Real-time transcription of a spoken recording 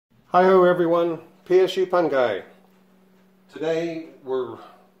Hi-ho everyone, PSU Pun Guy. Today we're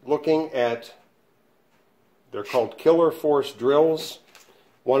looking at, they're called Killer Force drills.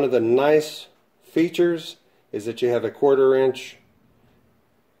 One of the nice features is that you have a 1/4 inch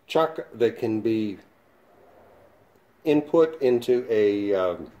chuck that can be input into a,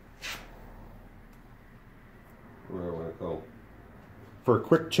 where do I want to go? For a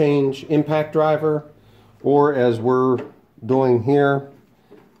quick change impact driver, or as we're doing here,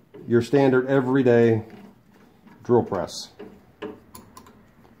 your standard everyday drill press.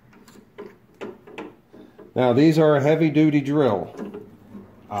 Now these are a heavy-duty drill.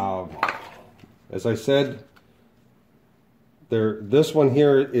 As I said, this one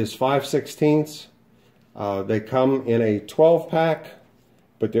here is 5/16. They come in a 12-pack,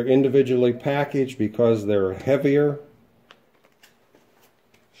 but they're individually packaged because they're heavier.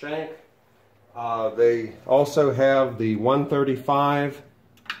 Shank. They also have the 135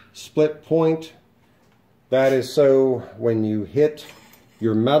 split point. That is so when you hit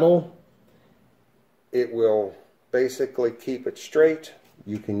your metal, it will basically keep it straight.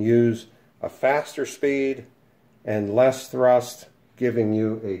 You can use a faster speed and less thrust, giving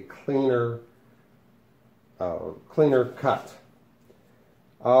you a cleaner cut.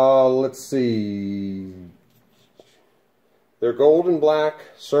 Let's see. They're gold and black,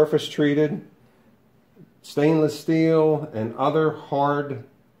 surface treated, stainless steel and other hard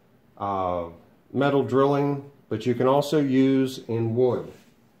metal drilling, but you can also use in wood.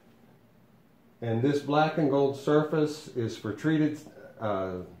 And this black and gold surface is for treated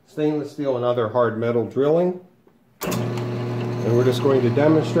stainless steel and other hard metal drilling. And we're just going to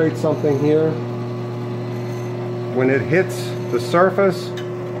demonstrate something here. When it hits the surface,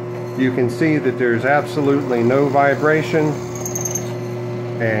 you can see that there's absolutely no vibration,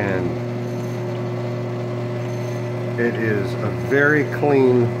 and it is a very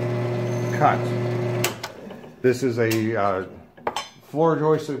clean cut. This is a floor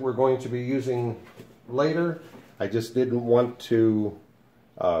joist that we're going to be using later. I just didn't want to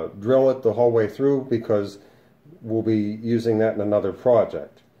drill it the whole way through because we'll be using that in another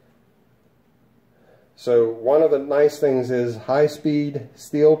project. So one of the nice things is high-speed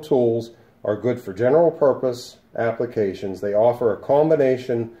steel tools are good for general purpose applications. They offer a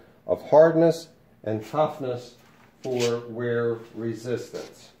combination of hardness and toughness for wear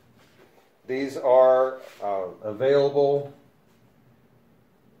resistance. These are available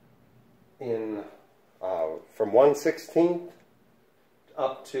in from 1/16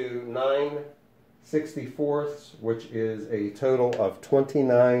 up to 9/64, which is a total of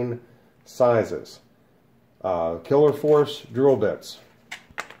 29 sizes. Killer Force drill bits.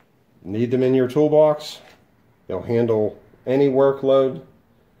 Need them in your toolbox. They'll handle any workload.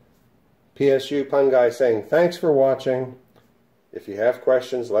 PSU Pun Guy saying thanks for watching. If you have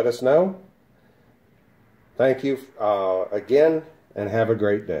questions, let us know. Thank you again, and have a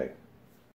great day.